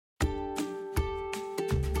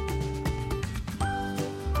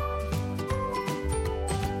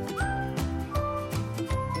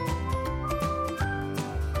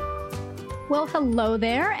Well, hello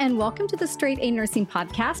there, and welcome to the Straight A Nursing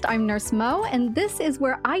Podcast. I'm Nurse Mo, and this is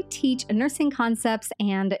where I teach nursing concepts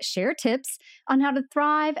and share tips on how to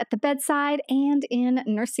thrive at the bedside and in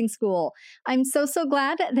nursing school. I'm so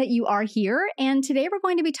glad that you are here, and today we're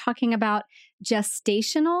going to be talking about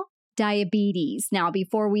gestational diabetes. Now,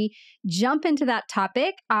 before we jump into that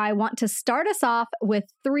topic, I want to start us off with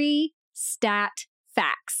three stat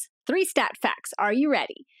facts. Are you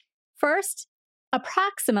ready? First,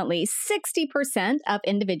 approximately 60% of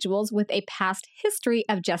individuals with a past history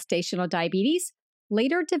of gestational diabetes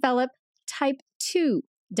later develop type 2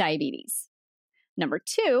 diabetes. Number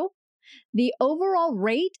two, the overall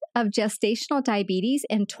rate of gestational diabetes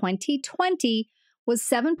in 2020 was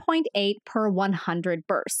 7.8 per 100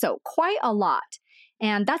 births, so quite a lot.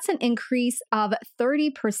 And that's an increase of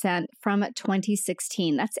 30% from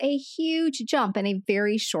 2016. That's a huge jump in a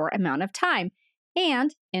very short amount of time.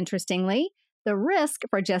 And interestingly, the risk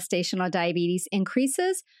for gestational diabetes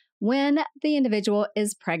increases when the individual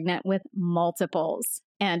is pregnant with multiples.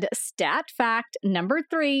 And stat fact number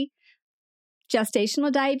three,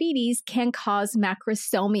 gestational diabetes can cause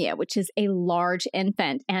macrosomia, which is a large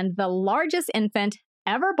infant. And the largest infant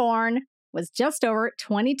ever born was just over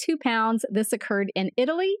 22 pounds. This occurred in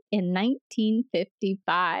Italy in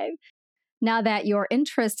 1955. Now that your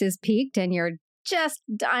interest is piqued and you're just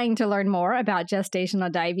dying to learn more about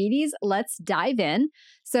gestational diabetes, let's dive in.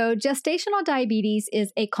 So, gestational diabetes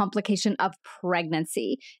is a complication of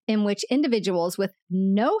pregnancy in which individuals with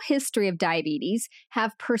no history of diabetes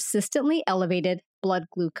have persistently elevated blood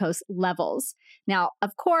glucose levels. Now,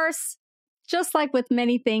 of course, just like with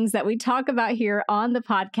many things that we talk about here on the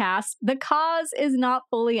podcast, the cause is not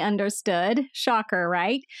fully understood. Shocker,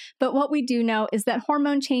 right? But what we do know is that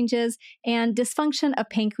hormone changes and dysfunction of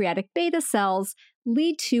pancreatic beta cells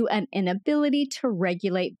lead to an inability to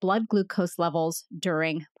regulate blood glucose levels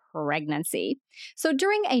during pregnancy. So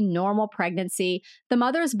during a normal pregnancy, the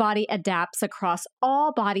mother's body adapts across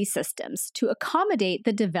all body systems to accommodate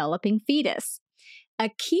the developing fetus. A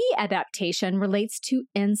key adaptation relates to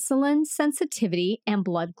insulin sensitivity and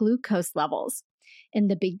blood glucose levels. In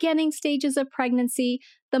the beginning stages of pregnancy,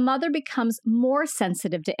 the mother becomes more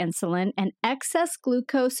sensitive to insulin, and excess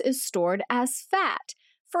glucose is stored as fat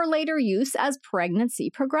for later use as pregnancy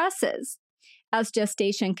progresses. As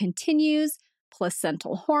gestation continues,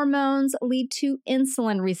 placental hormones lead to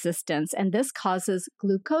insulin resistance, and this causes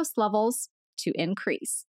glucose levels to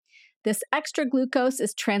increase. This extra glucose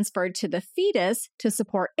is transferred to the fetus to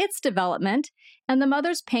support its development, and the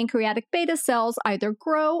mother's pancreatic beta cells either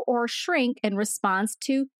grow or shrink in response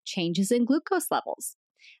to changes in glucose levels.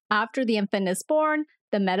 After the infant is born,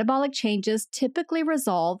 the metabolic changes typically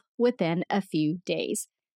resolve within a few days.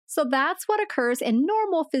 So that's what occurs in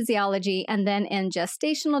normal physiology, and then in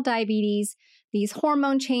gestational diabetes, these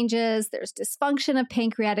hormone changes, there's dysfunction of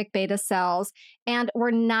pancreatic beta cells, and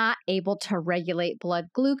we're not able to regulate blood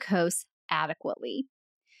glucose adequately.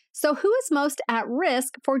 So who is most at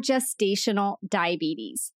risk for gestational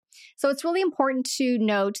diabetes? So it's really important to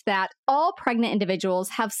note that all pregnant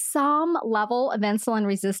individuals have some level of insulin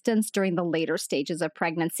resistance during the later stages of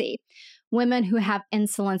pregnancy. Women who have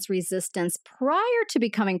insulin resistance prior to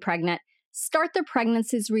becoming pregnant start their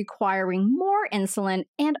pregnancies requiring more insulin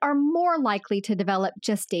and are more likely to develop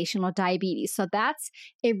gestational diabetes. So that's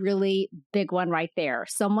a really big one right there.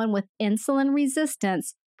 Someone with insulin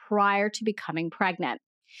resistance prior to becoming pregnant.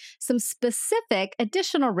 Some specific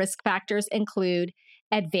additional risk factors include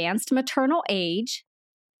advanced maternal age,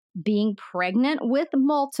 being pregnant with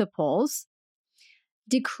multiples,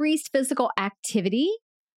 decreased physical activity,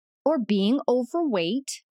 or being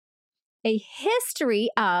overweight, a history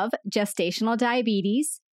of gestational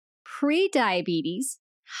diabetes, prediabetes,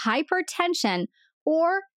 hypertension,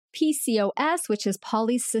 or PCOS, which is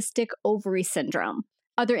polycystic ovary syndrome.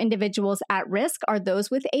 Other individuals at risk are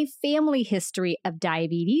those with a family history of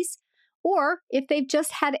diabetes, or if they've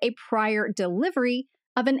just had a prior delivery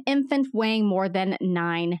of an infant weighing more than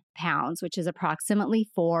 9 pounds, which is approximately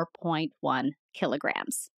 4.1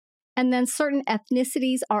 kilograms. And then certain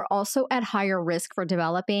ethnicities are also at higher risk for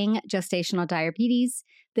developing gestational diabetes.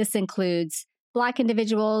 This includes Black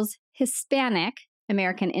individuals, Hispanic,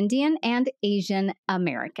 American Indian, and Asian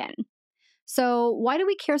American. So why do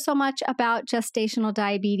we care so much about gestational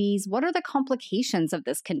diabetes? What are the complications of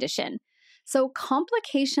this condition? So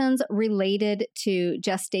complications related to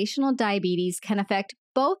gestational diabetes can affect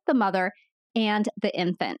both the mother and the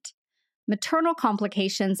infant. Maternal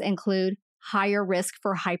complications include higher risk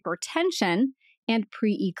for hypertension and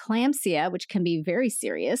preeclampsia, which can be very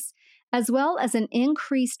serious, as well as an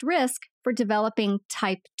increased risk for developing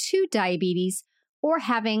type 2 diabetes or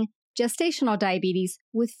having gestational diabetes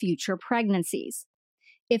with future pregnancies.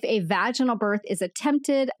 If a vaginal birth is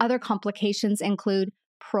attempted, other complications include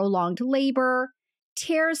prolonged labor,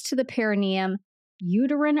 tears to the perineum,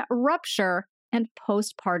 uterine rupture, and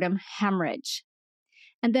postpartum hemorrhage.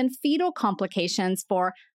 And then fetal complications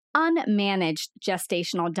for unmanaged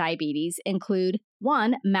gestational diabetes include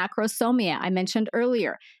one, macrosomia. I mentioned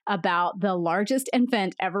earlier about the largest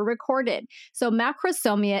infant ever recorded. So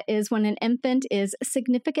macrosomia is when an infant is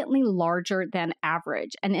significantly larger than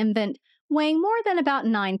average. An infant weighing more than about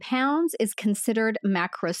 9 pounds is considered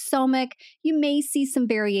macrosomic. You may see some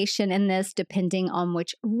variation in this depending on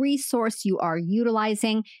which resource you are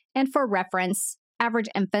utilizing. And for reference, average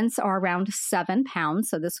infants are around 7 pounds,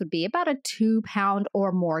 so this would be about a 2-pound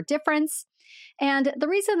or more difference. And the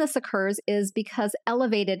reason this occurs is because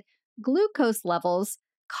elevated glucose levels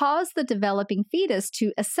cause the developing fetus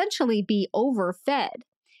to essentially be overfed.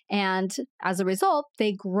 And as a result,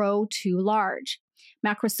 they grow too large.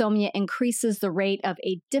 Macrosomia increases the rate of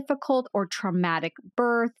a difficult or traumatic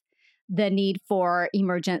birth, the need for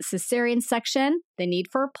emergent cesarean section, the need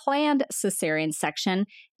for planned cesarean section,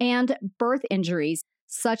 and birth injuries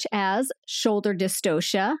such as shoulder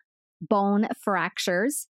dystocia, bone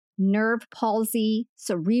fractures, nerve palsy,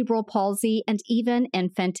 cerebral palsy, and even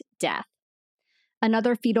infant death.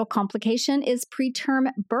 Another fetal complication is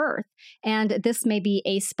preterm birth, and this may be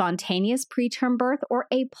a spontaneous preterm birth or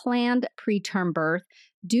a planned preterm birth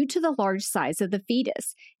due to the large size of the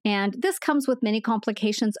fetus. And this comes with many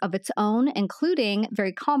complications of its own, including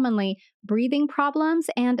very commonly breathing problems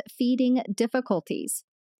and feeding difficulties.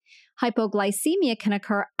 Hypoglycemia can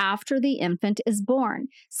occur after the infant is born.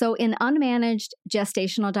 So in unmanaged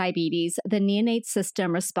gestational diabetes, the neonate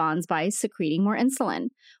system responds by secreting more insulin.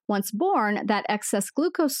 Once born, that excess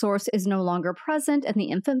glucose source is no longer present and the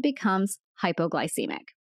infant becomes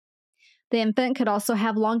hypoglycemic. The infant could also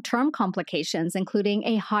have long-term complications, including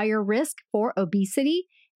a higher risk for obesity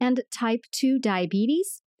and type 2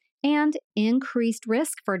 diabetes, and increased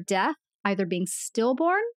risk for death, either being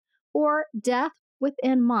stillborn or death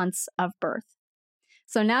within months of birth.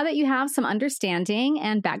 So now that you have some understanding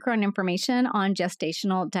and background information on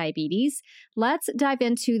gestational diabetes, let's dive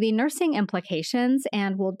into the nursing implications,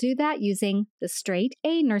 and we'll do that using the straight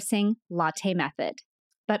A nursing latte method.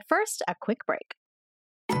 But first, a quick break.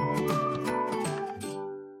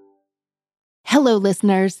 Hello,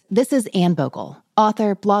 listeners. This is Ann Bogle,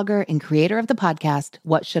 author, blogger, and creator of the podcast,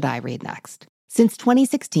 What Should I Read Next? Since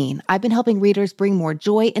 2016, I've been helping readers bring more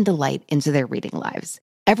joy and delight into their reading lives.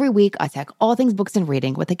 Every week, I talk all things books and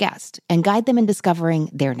reading with a guest and guide them in discovering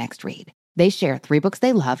their next read. They share 3 books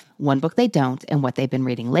they love, 1 book they don't, and what they've been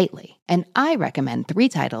reading lately. And I recommend 3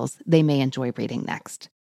 titles they may enjoy reading next.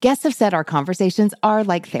 Guests have said our conversations are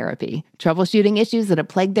like therapy, troubleshooting issues that have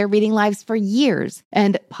plagued their reading lives for years,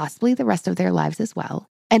 and possibly the rest of their lives as well.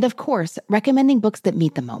 And of course, recommending books that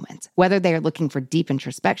meet the moment, whether they are looking for deep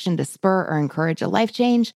introspection to spur or encourage a life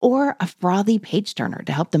change, or a frothy page-turner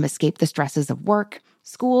to help them escape the stresses of work,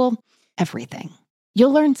 school, everything.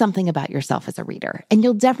 You'll learn something about yourself as a reader, and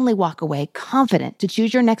you'll definitely walk away confident to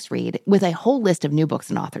choose your next read with a whole list of new books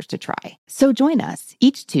and authors to try. So join us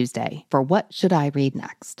each Tuesday for What Should I Read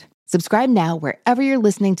Next? Subscribe now wherever you're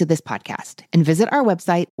listening to this podcast, and visit our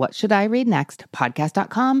website,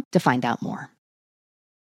 whatshouldireadnextpodcast.com, to find out more.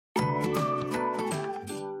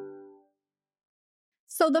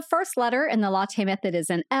 So the first letter in the latte method is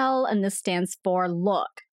an L, and this stands for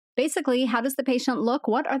look. Basically, how does the patient look?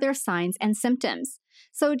 What are their signs and symptoms?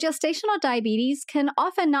 So gestational diabetes can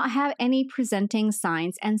often not have any presenting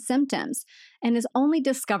signs and symptoms and is only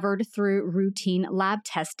discovered through routine lab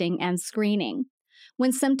testing and screening.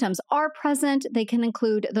 When symptoms are present, they can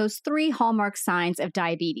include those 3 hallmark signs of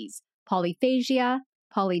diabetes: polyphagia,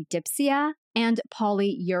 polydipsia, and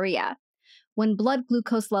polyuria. When blood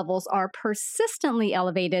glucose levels are persistently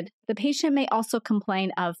elevated, the patient may also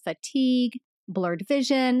complain of fatigue, blurred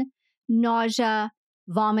vision, nausea,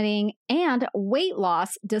 vomiting, and weight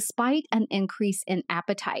loss despite an increase in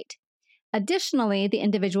appetite. Additionally, the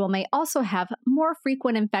individual may also have more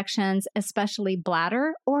frequent infections, especially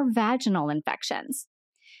bladder or vaginal infections.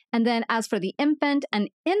 And then as for the infant, an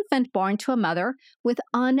infant born to a mother with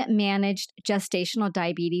unmanaged gestational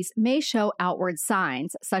diabetes may show outward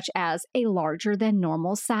signs such as a larger than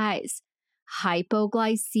normal size,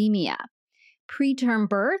 hypoglycemia, preterm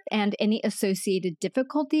birth, and any associated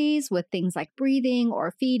difficulties with things like breathing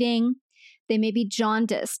or feeding. They may be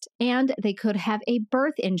jaundiced, and they could have a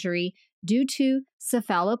birth injury due to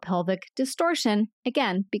cephalopelvic distortion,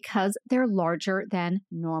 again, because they're larger than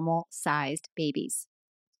normal-sized babies.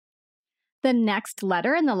 The next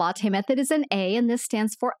letter in the latte method is an A, and this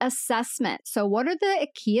stands for assessment. So what are the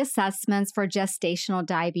key assessments for gestational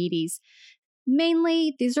diabetes?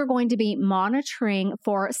 Mainly, these are going to be monitoring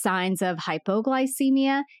for signs of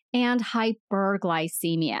hypoglycemia and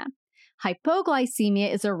hyperglycemia.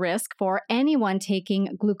 Hypoglycemia is a risk for anyone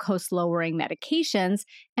taking glucose-lowering medications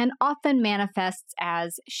and often manifests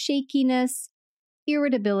as shakiness,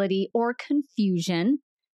 irritability, or confusion,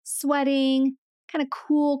 sweating, kind of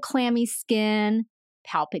cool, clammy skin,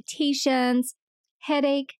 palpitations,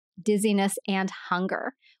 headache, dizziness, and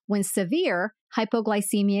hunger. When severe,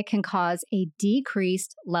 hypoglycemia can cause a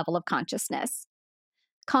decreased level of consciousness.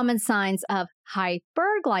 Common signs of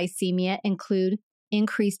hyperglycemia include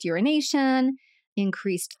increased urination,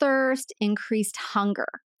 increased thirst, increased hunger.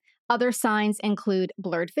 Other signs include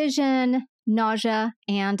blurred vision, nausea,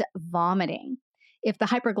 and vomiting. If the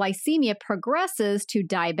hyperglycemia progresses to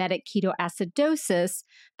diabetic ketoacidosis,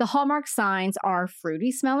 the hallmark signs are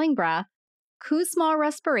fruity smelling breath, small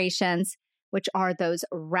respirations, which are those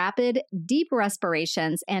rapid, deep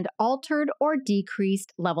respirations, and altered or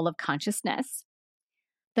decreased level of consciousness.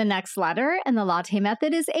 The next letter in the latte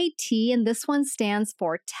method is a T, and this one stands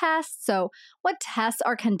for test. So what tests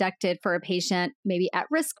are conducted for a patient maybe at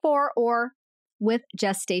risk for or with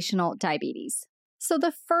gestational diabetes? So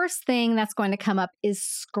the first thing that's going to come up is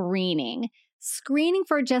screening. Screening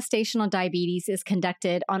for gestational diabetes is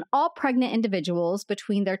conducted on all pregnant individuals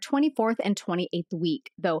between their 24th and 28th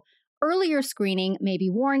week, though earlier screening may be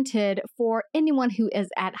warranted for anyone who is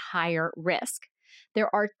at higher risk.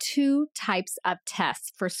 There are two types of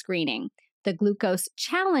tests for screening: the glucose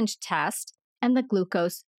challenge test and the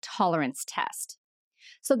glucose tolerance test.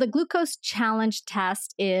 So the glucose challenge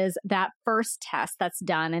test is that first test that's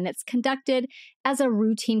done, and it's conducted as a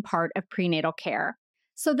routine part of prenatal care.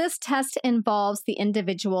 So this test involves the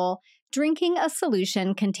individual drinking a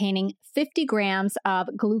solution containing 50 grams of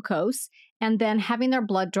glucose and then having their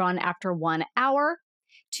blood drawn after 1 hour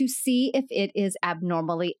to see if it is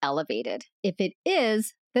abnormally elevated. If it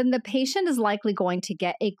is, then the patient is likely going to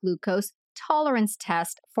get a glucose tolerance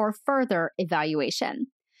test for further evaluation.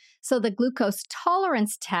 So the glucose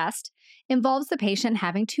tolerance test involves the patient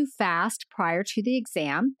having to fast prior to the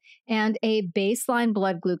exam, and a baseline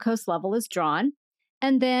blood glucose level is drawn.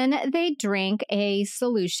 And then they drink a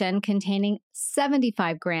solution containing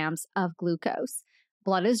 75 grams of glucose.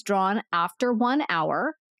 Blood is drawn after 1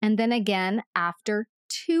 hour, and then again after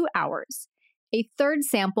 2 hours. A third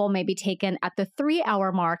sample may be taken at the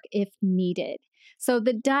 3-hour mark if needed. So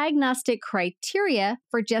the diagnostic criteria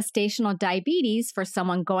for gestational diabetes for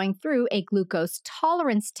someone going through a glucose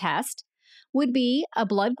tolerance test would be a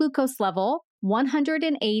blood glucose level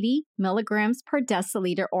 180 milligrams per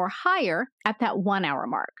deciliter or higher at that 1-hour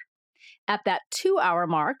mark. At that 2-hour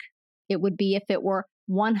mark, it would be if it were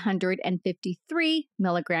 153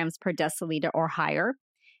 milligrams per deciliter or higher.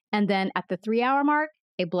 And then at the 3-hour mark,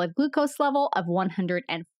 a blood glucose level of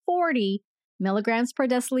 140 milligrams per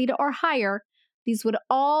deciliter or higher. These would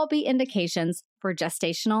all be indications for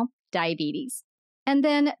gestational diabetes. And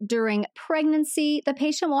then during pregnancy, the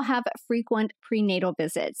patient will have frequent prenatal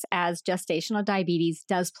visits. As gestational diabetes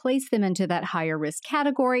does place them into that higher risk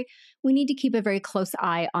category, we need to keep a very close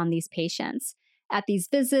eye on these patients. At these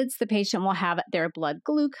visits, the patient will have their blood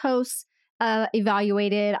glucose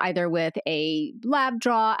evaluated either with a lab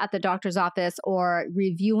draw at the doctor's office or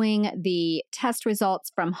reviewing the test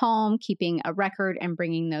results from home, keeping a record and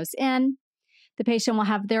bringing those in. The patient will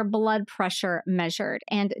have their blood pressure measured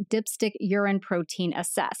and dipstick urine protein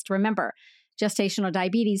assessed. Remember, gestational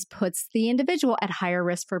diabetes puts the individual at higher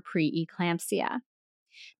risk for preeclampsia.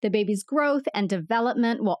 The baby's growth and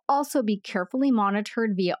development will also be carefully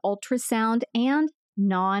monitored via ultrasound and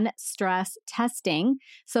non-stress testing.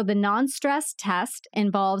 So the non-stress test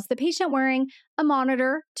involves the patient wearing a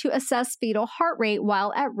monitor to assess fetal heart rate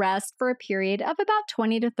while at rest for a period of about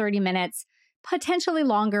 20 to 30 minutes, potentially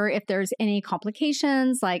longer if there's any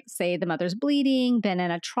complications, like say the mother's bleeding, been in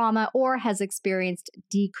a trauma, or has experienced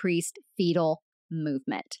decreased fetal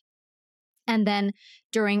movement. And then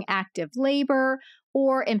during active labor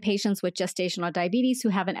or in patients with gestational diabetes who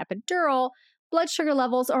have an epidural, blood sugar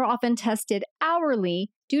levels are often tested hourly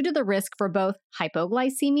due to the risk for both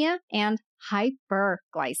hypoglycemia and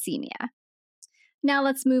hyperglycemia. Now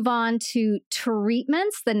let's move on to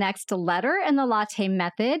treatments, the next letter in the latte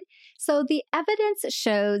method. So the evidence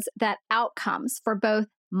shows that outcomes for both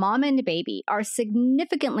mom and baby are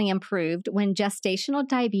significantly improved when gestational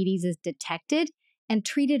diabetes is detected and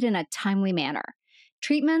treated in a timely manner.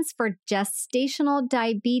 Treatments for gestational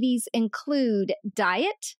diabetes include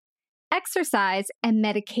diet, exercise, and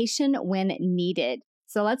medication when needed.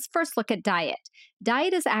 So let's first look at diet.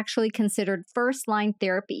 Diet is actually considered first-line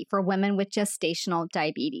therapy for women with gestational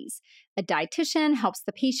diabetes. A dietitian helps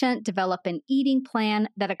the patient develop an eating plan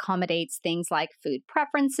that accommodates things like food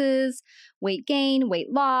preferences, weight gain,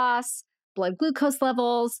 weight loss, blood glucose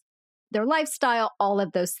levels, their lifestyle, all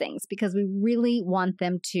of those things, because we really want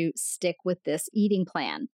them to stick with this eating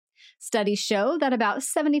plan. Studies show that about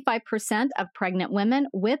 75% of pregnant women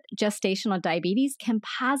with gestational diabetes can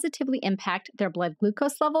positively impact their blood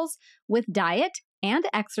glucose levels with diet and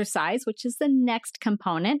exercise, which is the next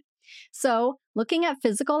component. So, looking at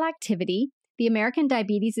physical activity, the American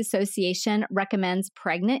Diabetes Association recommends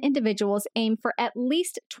pregnant individuals aim for at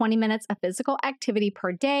least 20 minutes of physical activity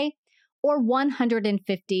per day or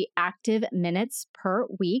 150 active minutes per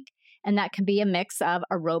week. And that can be a mix of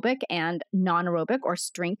aerobic and non-aerobic or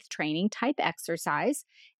strength training type exercise.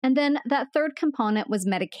 And then that third component was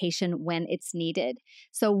medication when it's needed.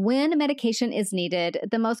 So when medication is needed,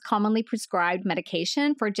 the most commonly prescribed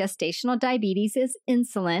medication for gestational diabetes is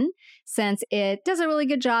insulin, since it does a really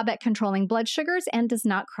good job at controlling blood sugars and does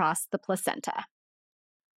not cross the placenta.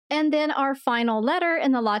 And then our final letter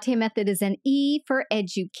in the latte method is an E for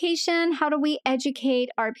education. How do we educate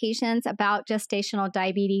our patients about gestational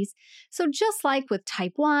diabetes? So just like with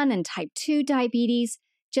type 1 and type 2 diabetes,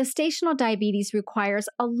 gestational diabetes requires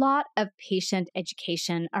a lot of patient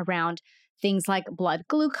education around things like blood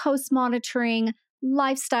glucose monitoring,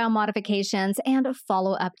 lifestyle modifications, and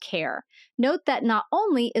follow-up care. Note that not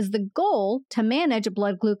only is the goal to manage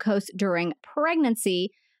blood glucose during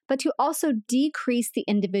pregnancy, but to also decrease the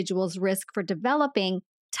individual's risk for developing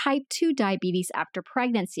type 2 diabetes after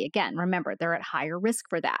pregnancy. Again, remember, they're at higher risk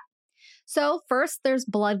for that. So first, there's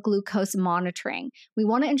blood glucose monitoring. We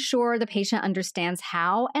want to ensure the patient understands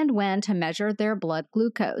how and when to measure their blood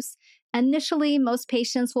glucose. Initially, most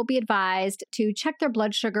patients will be advised to check their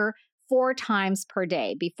blood sugar 4 times per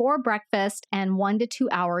day, before breakfast and 1 to 2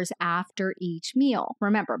 hours after each meal.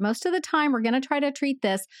 Remember, most of the time we're going to try to treat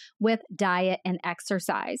this with diet and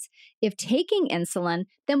exercise. If taking insulin,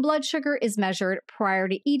 then blood sugar is measured prior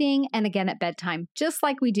to eating and again at bedtime, just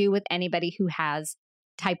like we do with anybody who has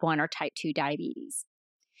type 1 or type 2 diabetes.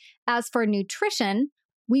 As for nutrition,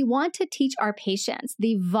 we want to teach our patients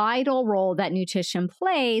the vital role that nutrition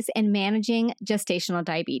plays in managing gestational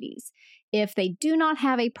diabetes. If they do not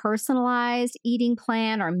have a personalized eating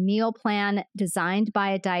plan or meal plan designed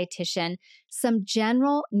by a dietitian, some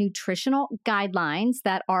general nutritional guidelines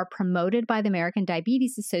that are promoted by the American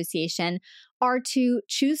Diabetes Association are to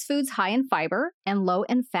choose foods high in fiber and low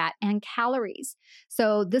in fat and calories.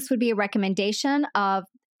 So this would be a recommendation of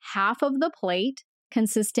half of the plate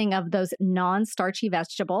consisting of those non-starchy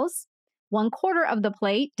vegetables, 1/4 of the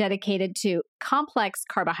plate dedicated to complex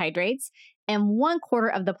carbohydrates, and 1/4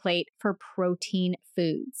 of the plate for protein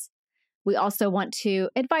foods. We also want to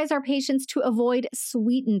advise our patients to avoid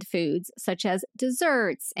sweetened foods such as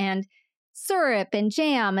desserts and syrup and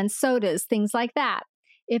jam and sodas, things like that.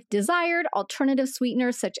 If desired, alternative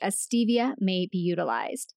sweeteners such as stevia may be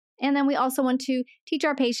utilized. And then we also want to teach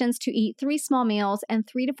our patients to eat 3 small meals and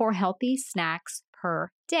 3 to 4 healthy snacks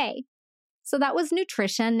per day. So that was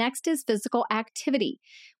nutrition. Next is physical activity.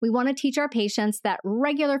 We want to teach our patients that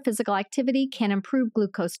regular physical activity can improve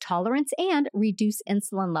glucose tolerance and reduce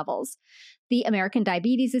insulin levels. The American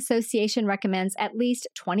Diabetes Association recommends at least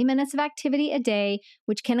 20 minutes of activity a day,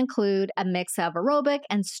 which can include a mix of aerobic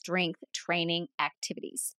and strength training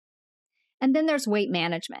activities. And then there's weight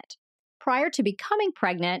management. Prior to becoming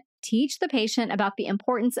pregnant, teach the patient about the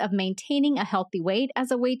importance of maintaining a healthy weight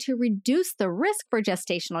as a way to reduce the risk for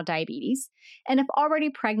gestational diabetes. And if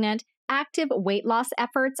already pregnant, active weight loss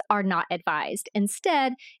efforts are not advised.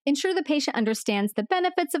 Instead, ensure the patient understands the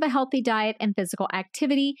benefits of a healthy diet and physical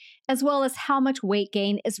activity, as well as how much weight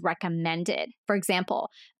gain is recommended. For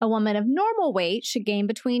example, a woman of normal weight should gain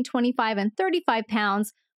between 25 and 35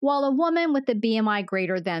 pounds, while a woman with a BMI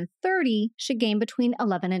greater than 30 should gain between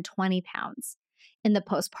 11 and 20 pounds. In the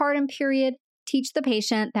postpartum period, teach the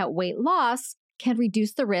patient that weight loss can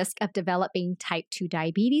reduce the risk of developing type 2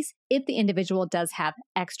 diabetes if the individual does have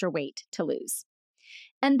extra weight to lose.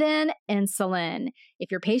 And then insulin. If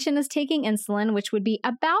your patient is taking insulin, which would be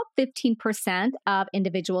about 15% of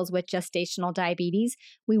individuals with gestational diabetes,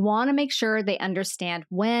 we want to make sure they understand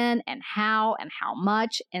when and how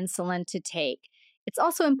much insulin to take. It's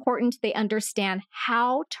also important they understand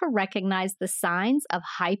how to recognize the signs of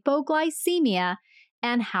hypoglycemia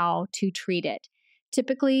and how to treat it.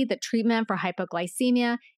 Typically, the treatment for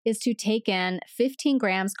hypoglycemia is to take in 15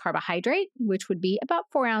 grams carbohydrate, which would be about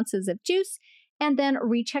 4 ounces of juice, and then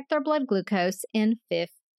recheck their blood glucose in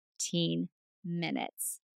 15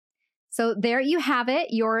 minutes. So there you have it,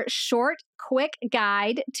 your short quick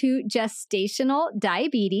guide to gestational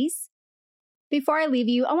diabetes. Before I leave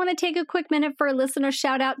you, I want to take a quick minute for a listener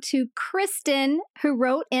shout out to Kristen, who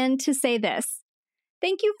wrote in to say this.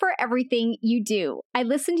 Thank you for everything you do. I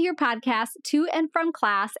listen to your podcast to and from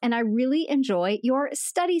class, and I really enjoy your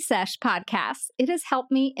Study Sesh podcast. It has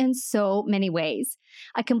helped me in so many ways.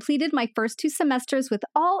 I completed my first 2 semesters with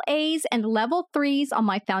all A's and level 3s on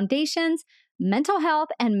my foundations, mental health,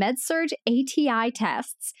 and med-surg ATI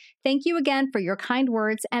tests. Thank you again for your kind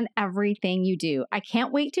words and everything you do. I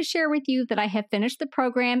can't wait to share with you that I have finished the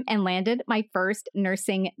program and landed my first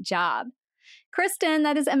nursing job. Kristen,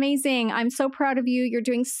 that is amazing. I'm so proud of you. You're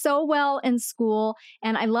doing so well in school,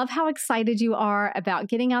 and I love how excited you are about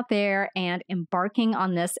getting out there and embarking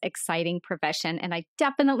on this exciting profession. And I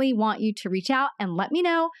definitely want you to reach out and let me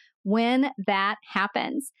know when that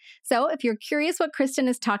happens. So if you're curious what Kristen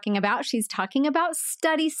is talking about, she's talking about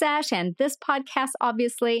Study Sesh, and this podcast,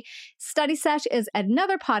 obviously. Study Sesh is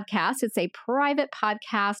another podcast. It's a private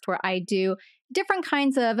podcast where I do different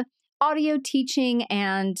kinds of audio teaching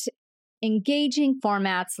and engaging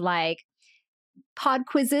formats like pod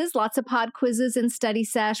quizzes, lots of pod quizzes in Study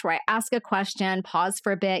Sesh where I ask a question, pause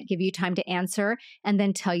for a bit, give you time to answer, and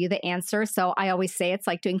then tell you the answer. So I always say it's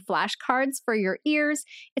like doing flashcards for your ears.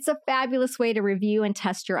 It's a fabulous way to review and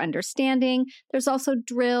test your understanding. There's also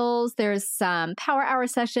drills, there's some power hour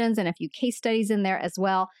sessions, and a few case studies in there as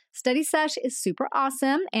well. Study Sesh is super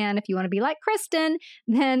awesome. And if you want to be like Kristen,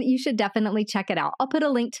 then you should definitely check it out. I'll put a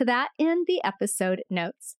link to that in the episode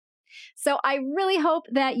notes. So I really hope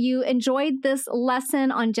that you enjoyed this lesson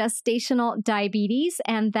on gestational diabetes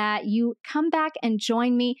and that you come back and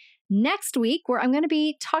join me next week, where I'm going to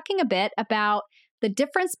be talking a bit about the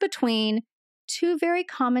difference between 2 very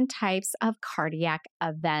common types of cardiac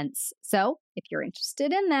events. So if you're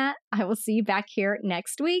interested in that, I will see you back here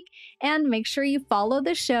next week, and make sure you follow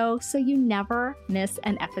the show so you never miss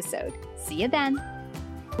an episode. See you then.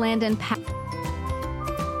 Landon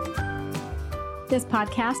This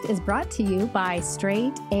podcast is brought to you by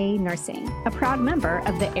Straight A Nursing, a proud member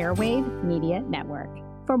of the Airwave Media Network.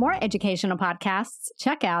 For more educational podcasts,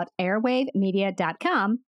 check out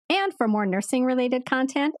airwavemedia.com. And for more nursing-related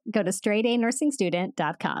content, go to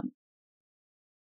straightanursingstudent.com.